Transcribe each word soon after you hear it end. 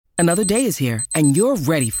Another day is here, and you're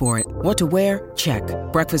ready for it. What to wear? Check.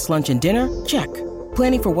 Breakfast, lunch, and dinner? Check.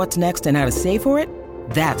 Planning for what's next and how to save for it?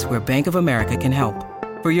 That's where Bank of America can help.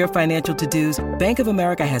 For your financial to-dos, Bank of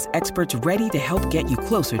America has experts ready to help get you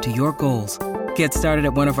closer to your goals. Get started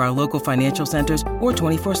at one of our local financial centers or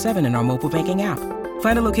 24/7 in our mobile banking app.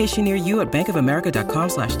 Find a location near you at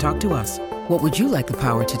bankofamerica.com/talktous. What would you like the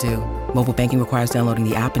power to do? Mobile banking requires downloading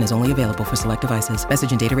the app and is only available for select devices.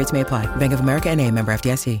 Message and data rates may apply. Bank of America N.A., member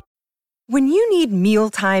FDIC. When you need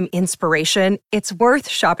mealtime inspiration, it's worth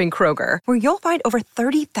shopping Kroger, where you'll find over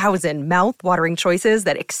 30,000 mouth-watering choices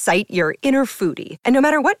that excite your inner foodie. And no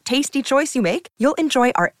matter what tasty choice you make, you'll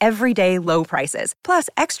enjoy our everyday low prices, plus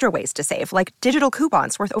extra ways to save, like digital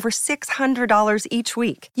coupons worth over $600 each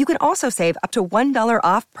week. You can also save up to $1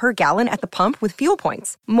 off per gallon at the pump with fuel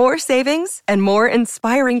points. More savings and more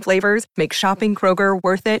inspiring flavors make shopping Kroger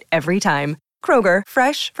worth it every time. Kroger,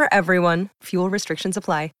 fresh for everyone. Fuel restrictions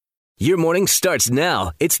apply. Your morning starts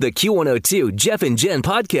now. It's the Q102 Jeff and Jen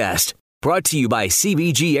podcast, brought to you by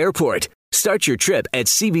CBG Airport. Start your trip at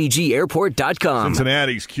CBGAirport.com.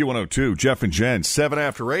 Cincinnati's Q102, Jeff and Jen, 7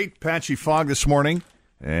 after 8. Patchy fog this morning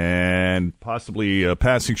and possibly a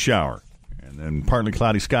passing shower. And then partly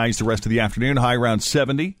cloudy skies the rest of the afternoon, high around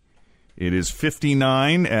 70. It is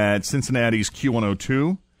 59 at Cincinnati's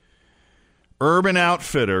Q102. Urban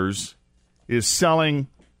Outfitters is selling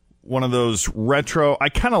one of those retro, I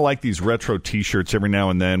kind of like these retro T-shirts every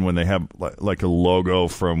now and then when they have like a logo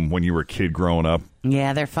from when you were a kid growing up.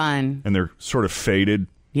 Yeah, they're fun. And they're sort of faded.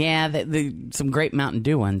 Yeah, some great Mountain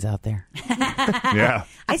Dew ones out there. Yeah.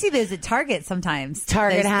 I see those at Target sometimes.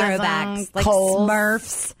 Target those has throwbacks, them. like Kohl's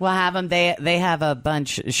Smurfs. will have them. They have a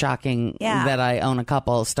bunch shocking that I own a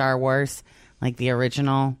couple. Star Wars, like the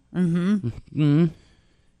original. Mm-hmm.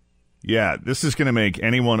 Yeah, this is going to make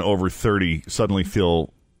anyone over 30 suddenly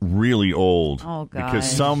feel really old. Oh, God. Because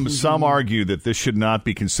some argue that this should not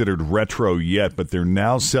be considered retro yet, but they're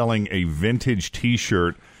now selling a vintage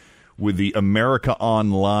T-shirt with the America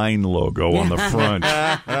Online logo on the front.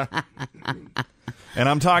 And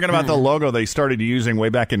I'm talking about the logo they started using way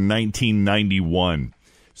back in 1991.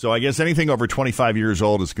 So I guess anything over 25 years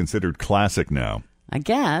old is considered classic now. I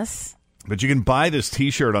guess. But you can buy this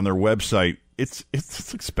T-shirt on their website. It's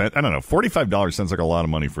expensive. I don't know. $45 sounds like a lot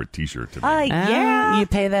of money for a T-shirt to me. Yeah. You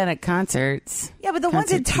pay that at concerts. Yeah, but the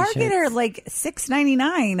ones at Target are like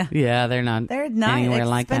 $6.99. Yeah, they're not anywhere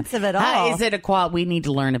like that. Expensive at all. Is it a quality? We need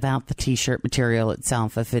to learn about the T-shirt material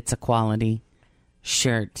itself, if it's a quality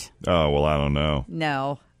shirt. Oh, well, I don't know.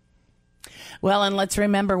 No. Well, and let's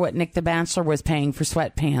remember what Nick the Bachelor was paying for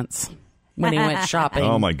sweatpants when he went shopping.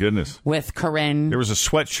 Oh, my goodness. With Corinne. There was a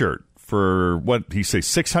sweatshirt for, what did he say,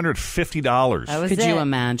 $650. Could you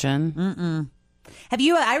imagine? Mm-mm.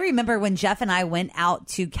 I remember when Jeff and I went out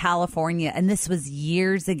to California, and this was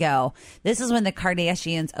years ago. This is when the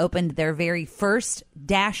Kardashians opened their very first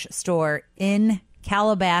Dash store in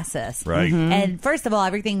Calabasas. Right. Mm-hmm. And first of all,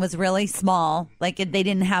 everything was really small. Like they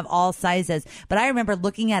didn't have all sizes. But I remember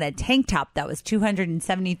looking at a tank top that was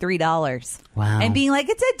 $273. Wow. And being like,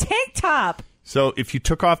 it's a tank top. So if you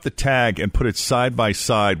took off the tag and put it side by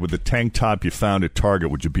side with the tank top you found at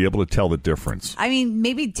Target, would you be able to tell the difference? I mean,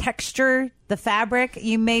 maybe texture, the fabric,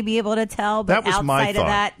 you may be able to tell, but That was outside my of thought.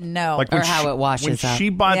 that, no. Like Or how it washes when up. she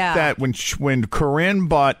bought Yeah. that, when Corinne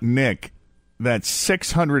bought Nick that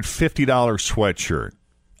 $650 sweatshirt,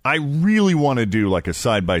 I really want to do like a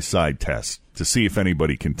side by side test to see if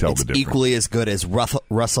anybody can tell the difference. Equally as good as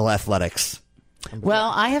Russell Athletics.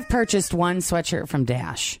 Well, I have purchased one sweatshirt from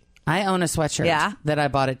Dash. I own a sweatshirt that I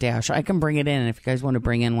bought at Dash. I can bring it in if you guys want to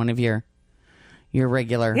bring in one of your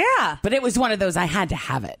regular. Yeah. But it was one of those, I had to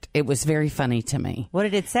have it. It was very funny to me. What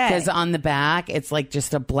did it say? Because on the back, it's like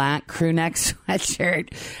just a black crew neck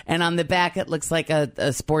sweatshirt. And on the back, it looks like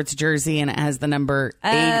a sports jersey, and it has the number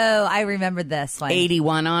I remember this one.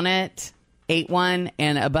 81 on it. 81,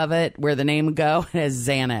 and above it, where the name would go, it has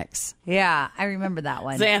Xanax. Yeah, I remember that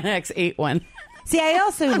one. Xanax 81. See, I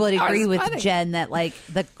also would agree with funny. Jen that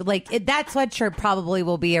that sweatshirt probably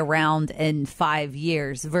will be around in 5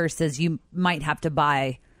 years versus you might have to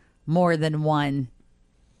buy more than one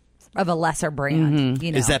of a lesser brand. Mm-hmm.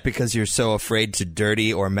 You know? Is that because you're so afraid to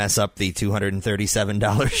dirty or mess up the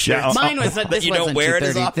 $237 shirt? Mine was that you don't wear it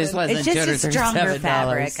as often? This wasn't It's just a stronger $237.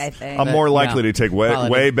 fabric, I think. I'm more likely to take way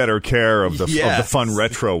quality. better care of the Yes. fun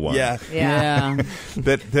retro one. Yeah. Yeah.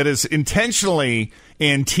 that is intentionally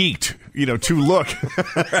antiqued, to look.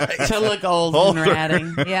 To look old and ratty.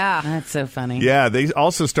 Yeah. That's so funny. Yeah, they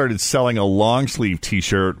also started selling a long sleeve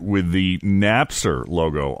T-shirt with the Napster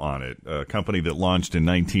logo on it, a company that launched in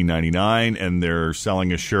 1999, and they're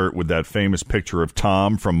selling a shirt with that famous picture of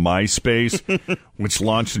Tom from MySpace, which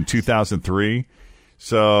launched in 2003.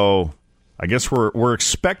 So I guess we're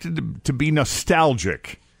expected to be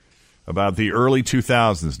nostalgic about the early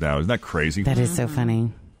 2000s now. Isn't that crazy? That is so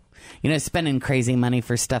funny. Spending crazy money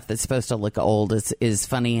for stuff that's supposed to look old is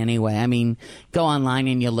funny anyway. I mean, go online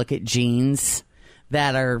and you look at jeans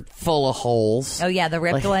that are full of holes. Oh, yeah, the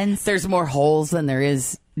ripped ones. There's more holes than there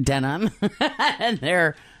is denim. And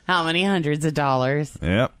they're how many hundreds of dollars?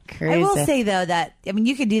 Yep. Crazy. I will say, though, that,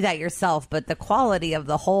 you can do that yourself, but the quality of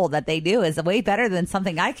the hole that they do is way better than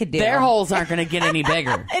something I could do. Their holes aren't going to get any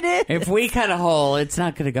bigger. It is. If we cut a hole, it's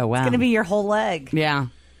not going to go well. It's going to be your whole leg. Yeah.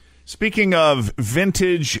 Speaking of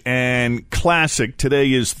vintage and classic,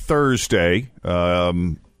 today is Thursday.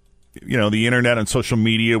 The internet and social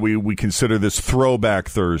media, we consider this Throwback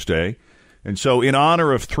Thursday. And so in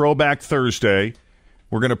honor of Throwback Thursday,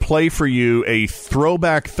 we're going to play for you a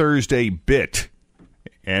Throwback Thursday bit.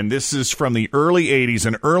 And this is from the early 80s,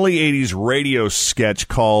 an early 80s radio sketch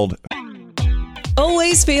called...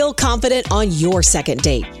 Always feel confident on your second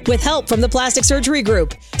date. With help from the Plastic Surgery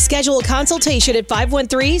Group. Schedule a consultation at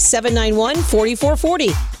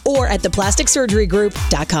 513-791-4440 or at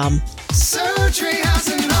theplasticsurgerygroup.com. Surgery has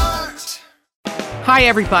an art. Hi,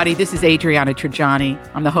 everybody. This is Adriana Trajani.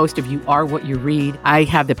 I'm the host of You Are What You Read. I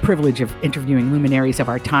have the privilege of interviewing luminaries of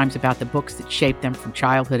our times about the books that shaped them from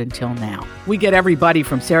childhood until now. We get everybody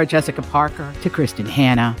from Sarah Jessica Parker to Kristen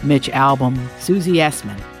Hanna, Mitch Albom, Susie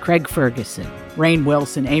Essman, Craig Ferguson, Rainn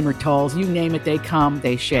Wilson, Amor Tolls, you name it, they come,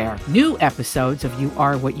 they share. New episodes of You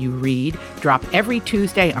Are What You Read drop every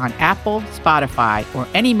Tuesday on Apple, Spotify, or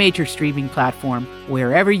any major streaming platform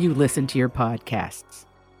wherever you listen to your podcasts.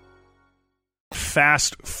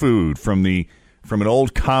 Fast food from an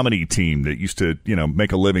old comedy team that used to,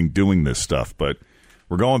 make a living doing this stuff. But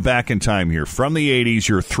we're going back in time here. From the 80s,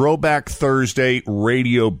 your Throwback Thursday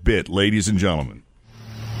radio bit, ladies and gentlemen.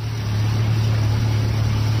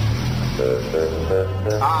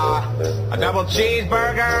 A double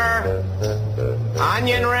cheeseburger,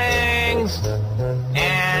 onion rings,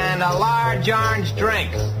 and a large orange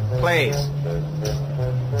drink, please.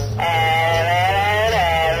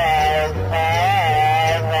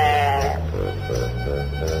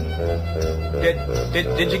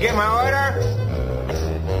 Did you get my order?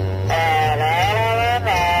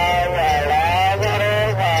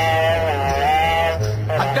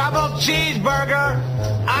 A double cheeseburger,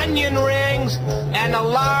 onion rings, and a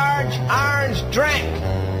large orange drink.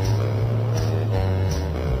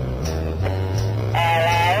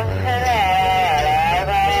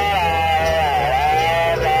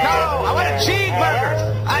 No, I want a cheeseburger.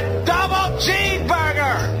 A double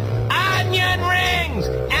cheeseburger, onion rings,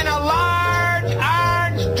 and a large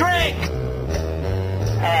orange drink.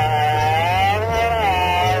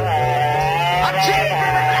 A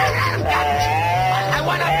cheeseburger. I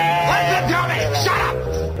want a... Listen to me. Shut up.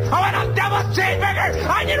 I want a double cheeseburger,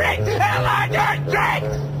 onion rings, and a large orange drink.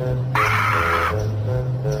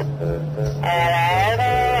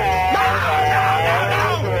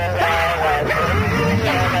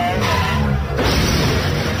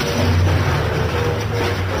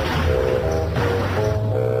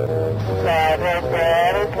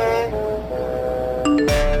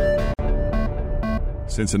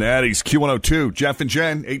 Cincinnati's Q102, Jeff and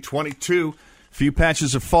Jen, 822. Few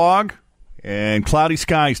patches of fog and cloudy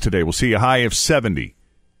skies today. We'll see a high of 70.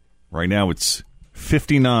 Right now it's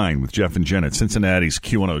 59 with Jeff and Jen at Cincinnati's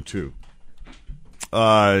Q102.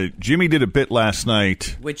 Jimmy did a bit last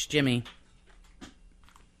night. Which Jimmy?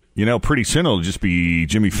 Pretty soon it'll just be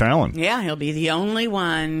Jimmy Fallon. Yeah, he'll be the only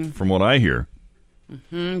one. From what I hear.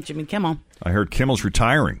 Jimmy Kimmel. I heard Kimmel's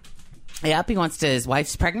retiring. Yep, his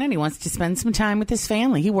wife's pregnant. He wants to spend some time with his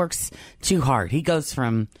family. He works too hard. He goes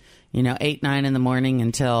from, 8, 9 in the morning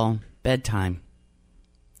until bedtime.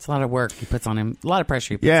 It's a lot of work he puts on him. A lot of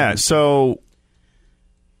pressure he puts on him. So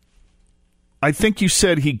I think you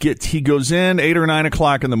said he goes in 8 or 9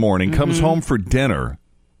 o'clock in the morning, comes home for dinner,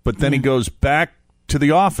 but then he goes back to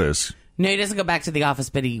the office. No, he doesn't go back to the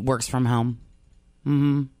office, but he works from home.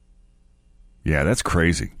 Mm-hmm. Yeah, that's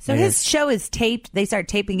crazy. So his show is taped. They start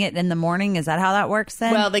taping it in the morning. Is that how that works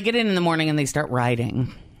then? Well, they get in the morning and they start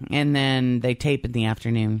writing. And then they tape in the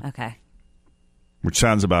afternoon. Okay. Which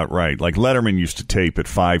sounds about right. Like Letterman used to tape at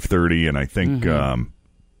 5:30, and I think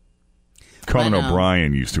Conan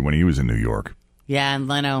O'Brien used to when he was in New York. Yeah, and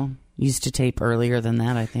Leno used to tape earlier than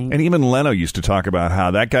that, I think. And even Leno used to talk about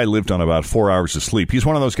how that guy lived on about 4 hours of sleep. He's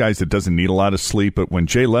one of those guys that doesn't need a lot of sleep, but when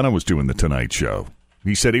Jay Leno was doing The Tonight Show,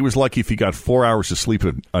 he said he was lucky if he got 4 hours of sleep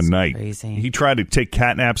a night. Crazy. He tried to take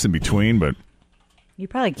cat naps in between, but... You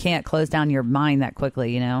probably can't close down your mind that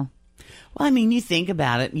quickly, you know? Well, I mean, you think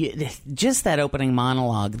about it, just that opening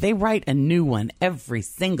monologue, they write a new one every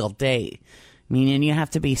single day. I mean, and you have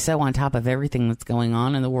to be so on top of everything that's going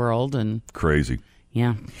on in the world. And crazy.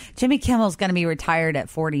 Yeah. Jimmy Kimmel's going to be retired at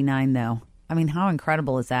 49, though. I mean, how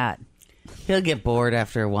incredible is that? He'll get bored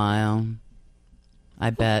after a while,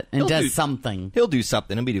 I bet, and does something. He'll do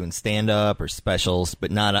something. He'll be doing stand-up or specials,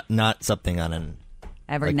 but not something on an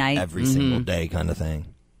every night, every single day kind of thing.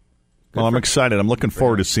 Well, I'm excited. I'm looking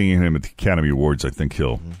forward to seeing him at the Academy Awards. I think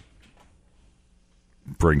he'll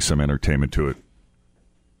bring some entertainment to it.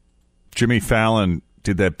 Jimmy Fallon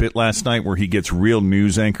did that bit last night where he gets real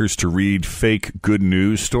news anchors to read fake good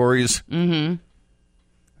news stories. Mm-hmm.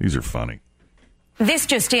 These are funny. This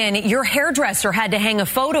just in, your hairdresser had to hang a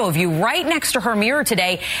photo of you right next to her mirror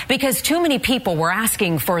today because too many people were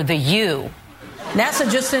asking for the you.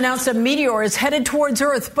 NASA just announced a meteor is headed towards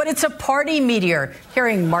Earth, but it's a party meteor,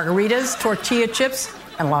 carrying margaritas, tortilla chips,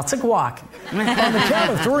 and lots of guac. On the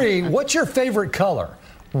count of three, what's your favorite color?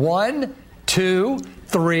 1, 2,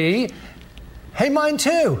 3. Hey, mine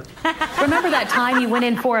too. Remember that time you went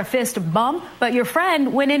in for a fist bump, but your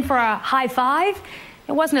friend went in for a high five?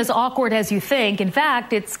 It wasn't as awkward as you think. In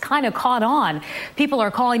fact, it's kind of caught on. People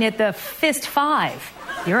are calling it the fist five.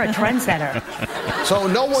 You're a trendsetter. So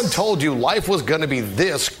no one told you life was going to be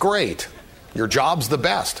this great. Your job's the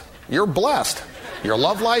best. You're blessed. Your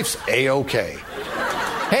love life's A-OK.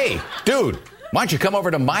 Hey, dude, why don't you come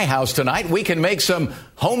over to my house tonight? We can make some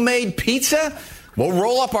homemade pizza. We'll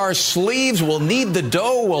roll up our sleeves. We'll knead the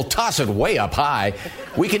dough. We'll toss it way up high.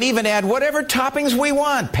 We can even add whatever toppings we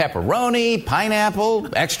want. Pepperoni, pineapple,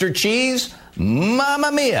 extra cheese.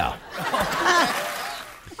 Mamma mia.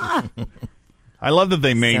 I love that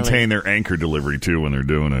they maintain their anchor delivery, too, when they're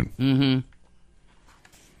doing it. Mm-hmm.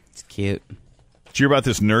 It's cute. Did you hear about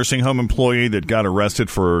this nursing home employee that got arrested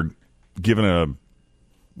for giving a...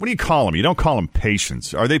 What do you call them? You don't call them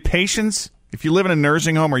patients. Are they patients? If you live in a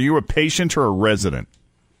nursing home, are you a patient or a resident?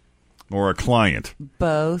 Or a client?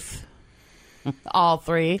 Both. All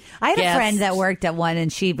three. I had a friend that worked at one,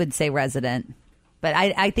 and she would say resident. But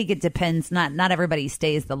I think it depends. Not everybody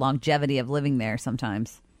stays the longevity of living there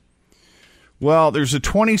sometimes. Well, there's a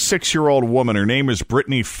 26-year-old woman. Her name is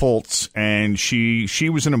Brittany Fultz, and she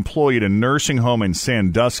was an employee at a nursing home in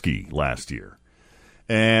Sandusky last year.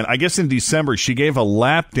 And I guess in December, she gave a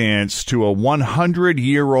lap dance to a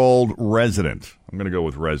 100-year-old resident. I'm going to go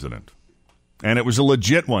with resident. And it was a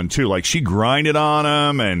legit one, too. Like, she grinded on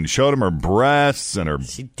him and showed him her breasts and her butt.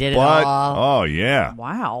 She did it all. Oh, yeah.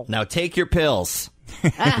 Wow. Now take your pills.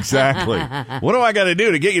 Exactly. What do I got to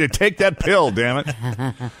do to get you to take that pill, damn it?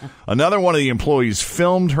 Another one of the employees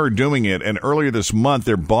filmed her doing it, and earlier this month,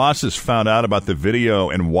 their bosses found out about the video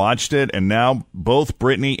and watched it, and now both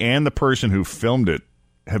Brittany and the person who filmed it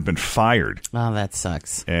have been fired. Oh, that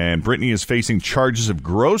sucks. And Brittany is facing charges of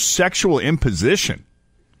gross sexual imposition.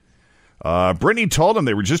 Brittany told him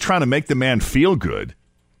they were just trying to make the man feel good.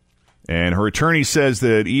 And her attorney says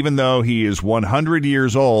that even though he is 100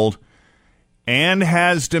 years old and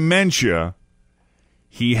has dementia,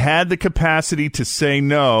 he had the capacity to say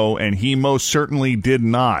no, and he most certainly did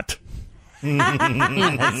not.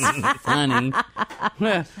 That's funny.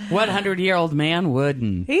 What 100-year-old man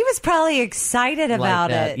wouldn't? He was probably excited about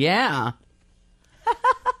that. it. Yeah.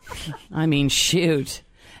 I mean, shoot.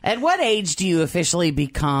 At what age do you officially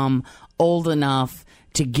become old enough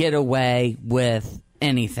to get away with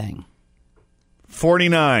anything?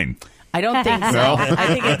 49. I don't think so. No?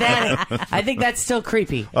 I think that's still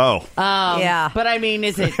creepy. Oh. Yeah. But I mean,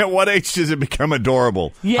 is it... At what age does it become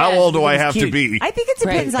adorable? Yes, how old do I have cute. to be? I think it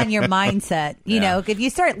depends on your mindset. You Yeah. know, if you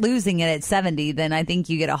start losing it at 70, then I think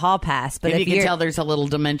you get a hall pass. But if if you can you're, tell there's a little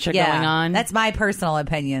dementia yeah, going on. that's my personal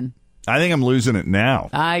opinion. I think I'm losing it now.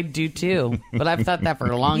 I do too. But I've thought that for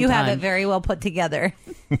a long You time. have it very well put together.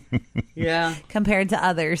 Yeah. Compared to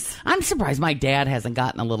others. I'm surprised my dad hasn't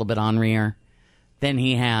gotten a little bit ornerier than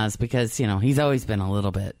he has because, you know, he's always been a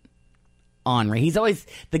little bit ornery. He's always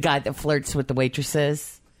the guy that flirts with the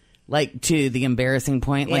waitresses, like to the embarrassing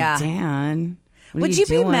point. Yeah. Like, Dad, what Would are you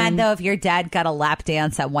be doing? mad, though, if your dad got a lap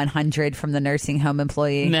dance at 100 from the nursing home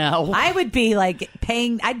employee? No. I would be like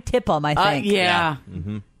I'd tip him, I think. Yeah.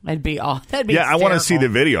 Mm-hmm. That'd be all. That'd be Yeah, I want to see the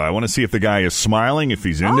hysterical. video. I want to see if the guy is smiling, if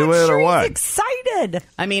he's into it, sure or what. He's excited.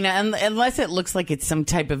 I mean, unless it looks like it's some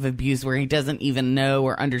type of abuse where he doesn't even know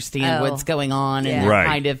or understand what's going on, and they're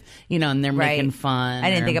kind of, and they're making fun. I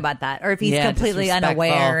didn't think about that. Or if he's Yeah, completely disrespectful.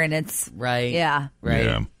 unaware and it's Right. Yeah. Right.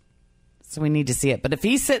 Yeah. So we need to see it. But if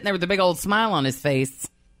he's sitting there with a big old smile on his face,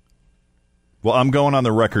 Well, I'm going on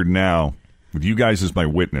the record now with you guys as my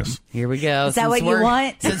witness. here we go. Is that what you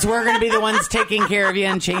want? Since we're going to be the ones taking care of you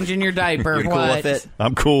and changing your diaper. You're cool what? with it?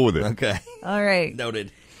 I'm cool with it. Okay. All right.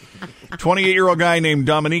 Noted. 28-year-old guy named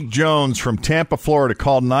Dominique Jones from Tampa, Florida,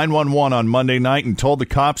 called 911 on Monday night and told the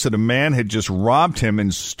cops that a man had just robbed him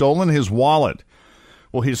and stolen his wallet.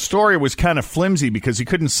 Well, his story was kind of flimsy because he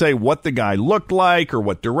couldn't say what the guy looked like or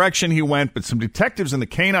what direction he went, but some detectives in the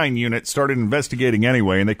canine unit started investigating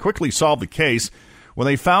anyway, and they quickly solved the case when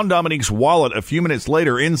they found Dominique's wallet a few minutes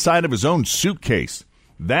later inside of his own suitcase.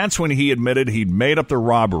 That's when he admitted he'd made up the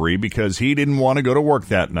robbery because he didn't want to go to work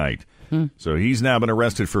that night. So he's now been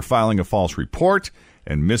arrested for filing a false report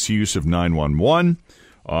and misuse of 911.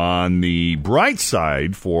 On the bright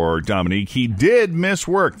side for Dominique, he did miss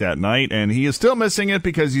work that night, and he is still missing it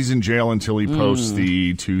because he's in jail until he posts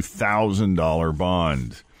the $2,000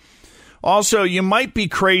 bond. Also, you might be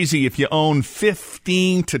crazy if you own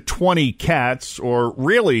 15 to 20 cats, or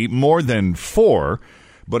really more than 4.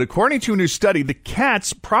 But according to a new study, the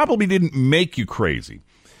cats probably didn't make you crazy.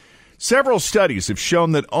 Several studies have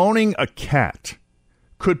shown that owning a cat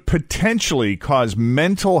could potentially cause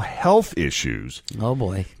mental health issues. Oh,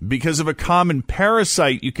 boy. Because of a common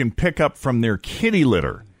parasite you can pick up from their kitty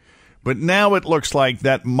litter. But now it looks like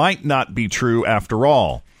that might not be true after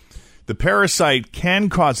all. The parasite can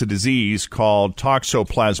cause a disease called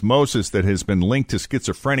toxoplasmosis that has been linked to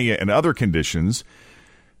schizophrenia and other conditions.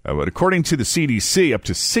 But according to the CDC, up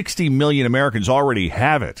to 60 million Americans already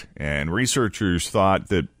have it. And researchers thought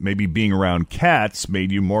that maybe being around cats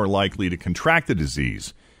made you more likely to contract the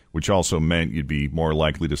disease, which also meant you'd be more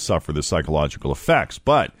likely to suffer the psychological effects.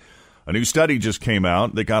 But a new study just came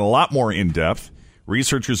out that got a lot more in-depth.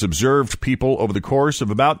 Researchers observed people over the course of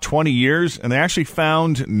about 20 years, and they actually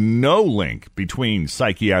found no link between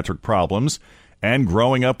psychiatric problems and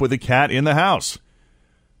growing up with a cat in the house.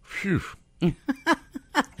 Phew.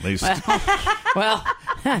 Well,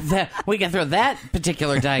 we can throw that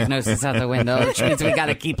particular diagnosis out the window, which means we got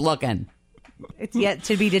to keep looking. It's yet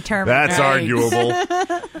to be determined. That's right? arguable.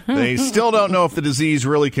 They still don't know if the disease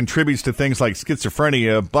really contributes to things like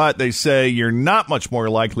schizophrenia, but they say you're not much more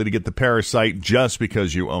likely to get the parasite just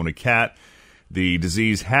because you own a cat. The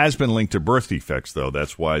disease has been linked to birth defects, though.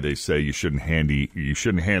 That's why they say you shouldn't handle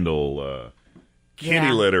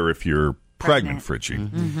kitty litter if you're pregnant, Fritchie.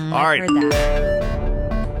 Mm-hmm. All right.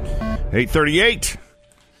 8:38.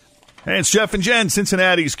 Hey, it's Jeff and Jen,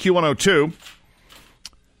 Cincinnati's Q102.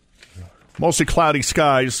 Mostly cloudy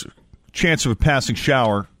skies, chance of a passing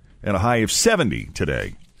shower, and a high of 70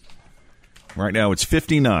 today. Right now it's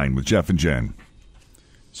 59 with Jeff and Jen.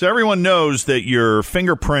 So everyone knows that your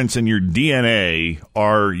fingerprints and your DNA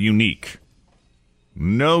are unique.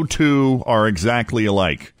 No two are exactly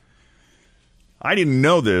alike. I didn't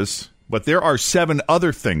know this, but there are 7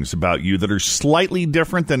 other things about you that are slightly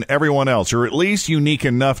different than everyone else, or at least unique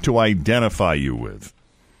enough to identify you with.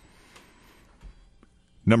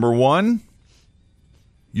 Number 1,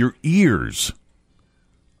 your ears.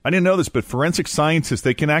 I didn't know this, but forensic scientists,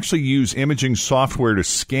 they can actually use imaging software to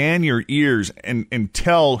scan your ears and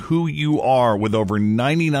tell who you are with over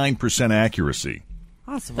 99% accuracy.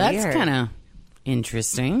 That's kind of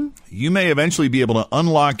interesting. You may eventually be able to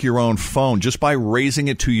unlock your own phone just by raising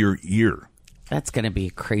it to your ear. That's going to be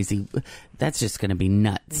crazy. That's just going to be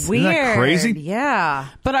nuts. Weird. Isn't that crazy? Yeah.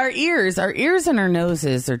 But our ears and our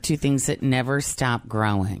noses are 2 things that never stop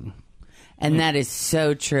growing. And that is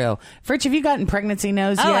so true. Fritch, have you gotten pregnancy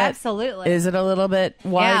nose yet? Oh, absolutely. Is it a little bit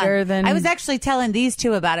wider than... I was actually telling these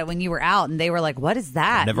 2 about it when you were out, and they were like, what is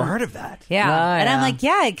that? Never heard of that. Yeah. Oh, and I'm yeah. like,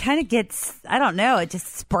 yeah, it kind of gets, I don't know, it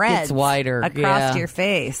just spreads. It's wider. Across your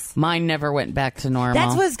face. Mine never went back to normal.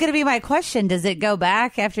 That's what's going to be my question. Does it go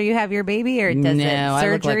back after you have your baby, or does it surgery? No,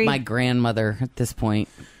 I look like my grandmother at this point.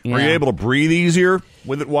 Are you able to breathe easier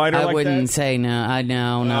with it wider like that? I wouldn't say no. I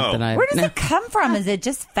know. Not that I... Where does it come from? Is it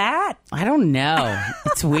just fat? I don't know.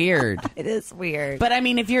 It's weird. It is weird. But, I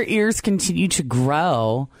mean, if your ears continue to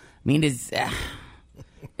grow, I mean, does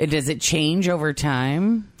it change over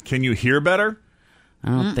time? Can you hear better? I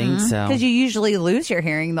don't think so. Because you usually lose your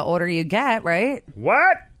hearing the older you get, right?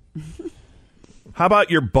 What? How about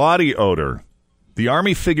your body odor? The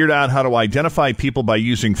Army figured out how to identify people by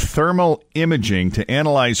using thermal imaging to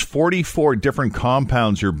analyze 44 different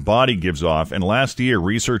compounds your body gives off. And last year,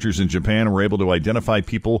 researchers in Japan were able to identify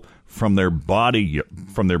people from their body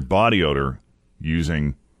odor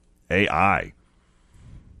using AI.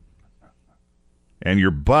 And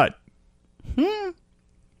your butt,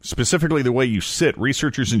 specifically the way you sit,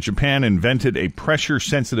 researchers in Japan invented a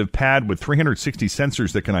pressure-sensitive pad with 360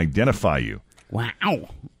 sensors that can identify you. Wow.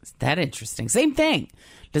 Is that interesting? Same thing.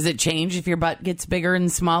 Does it change if your butt gets bigger and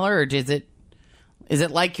smaller, or is it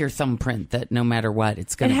like your thumbprint that no matter what,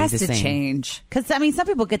 it's going to be the same? It has to change. Because, I mean, some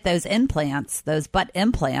people get those implants, those butt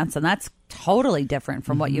implants, and that's totally different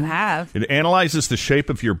from what you have. It analyzes the shape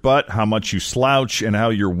of your butt, how much you slouch, and how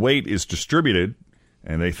your weight is distributed.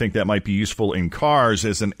 And they think that might be useful in cars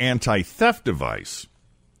as an anti-theft device.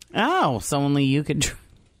 Oh, so only you could...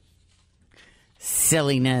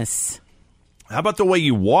 Silliness. How about the way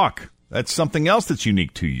you walk? That's something else that's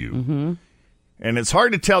unique to you. Mm-hmm. And it's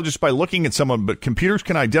hard to tell just by looking at someone, but computers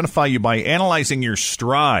can identify you by analyzing your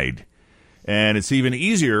stride. And it's even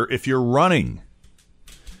easier if you're running.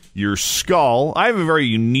 Your skull. I have a very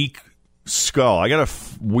unique skull. I got a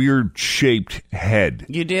weird shaped head.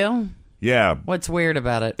 You do? Yeah. What's weird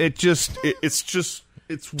about it? It's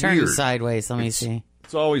Turn weird. Sideways. Let me see.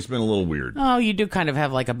 It's always been a little weird. Oh, you do kind of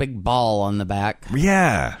have like a big ball on the back.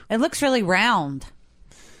 Yeah. It looks really round.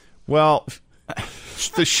 Well,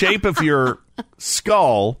 the shape of your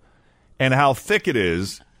skull and how thick it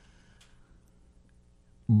is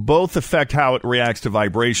both affect how it reacts to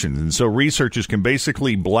vibrations. And so researchers can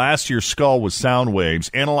basically blast your skull with sound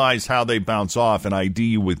waves, analyze how they bounce off, and ID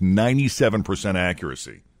you with 97%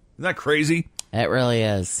 accuracy. Isn't that crazy? It really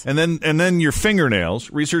is. And then your fingernails.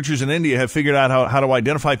 Researchers in India have figured out how to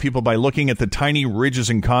identify people by looking at the tiny ridges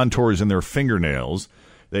and contours in their fingernails.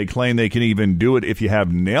 They claim they can even do it if you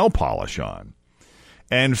have nail polish on.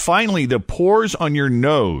 And finally, the pores on your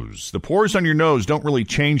nose. The pores on your nose don't really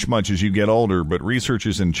change much as you get older, but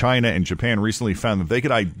researchers in China and Japan recently found that they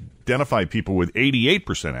could identify people with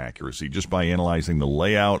 88% accuracy just by analyzing the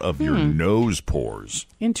layout of your nose pores.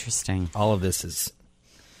 Interesting. All of this is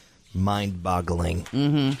mind-boggling.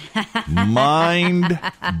 Mm-hmm.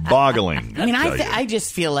 Mind-boggling. I mean, I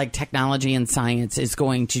just feel like technology and science is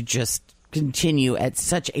going to just continue at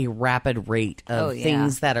such a rapid rate of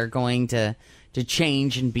things that are going to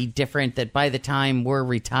change and be different, that by the time we're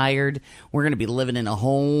retired, we're going to be living in a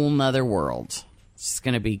whole nother world. It's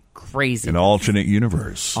going to be crazy. An alternate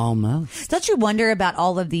universe. Almost. Don't you wonder about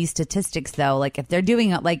all of these statistics, though? Like, if they're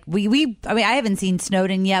doing it, like, I mean, I haven't seen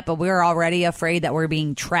Snowden yet, but we're already afraid that we're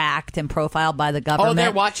being tracked and profiled by the government. Oh,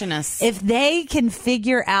 they're watching us. If they can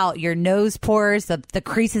figure out your nose pores, the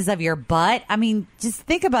creases of your butt, I mean, just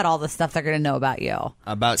think about all the stuff they're going to know about you.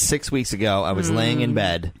 About 6 weeks ago, I was laying in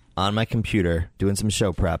bed on my computer doing some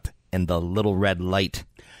show prep, and the little red light.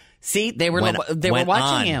 See, they were watching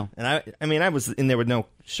on. you. And I was in there with no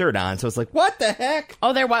shirt on, so it's like, what the heck?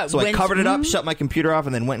 Oh, they're watching. So I covered it up, shut my computer off,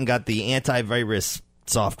 and then went and got the antivirus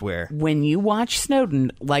software. When you watch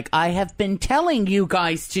Snowden, like I have been telling you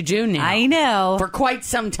guys to do now. I know. For quite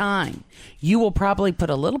some time. You will probably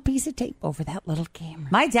put a little piece of tape over that little camera.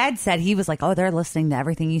 My dad said, he was like, oh, they're listening to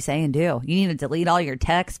everything you say and do. You need to delete all your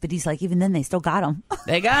texts. But he's like, even then, they still got them.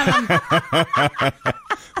 They got them.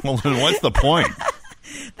 Well, then what's the point?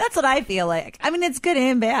 That's what I feel like. I mean, it's good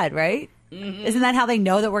and bad, right? Mm-hmm. Isn't that how they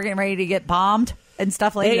know that we're getting ready to get bombed and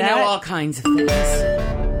stuff like that? They know all kinds of things.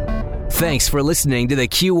 Thanks for listening to the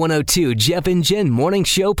Q102 Jeff and Jen Morning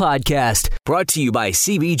Show podcast, brought to you by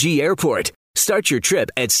CBG Airport. Start your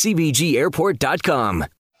trip at CBGAirport.com.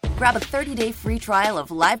 Grab a 30-day free trial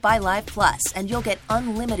of Live by Live Plus, and you'll get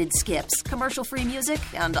unlimited skips, commercial-free music,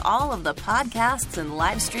 and all of the podcasts and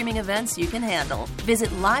live streaming events you can handle. Visit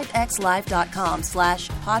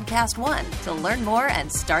livexlive.com/podcast1 to learn more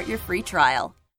and start your free trial.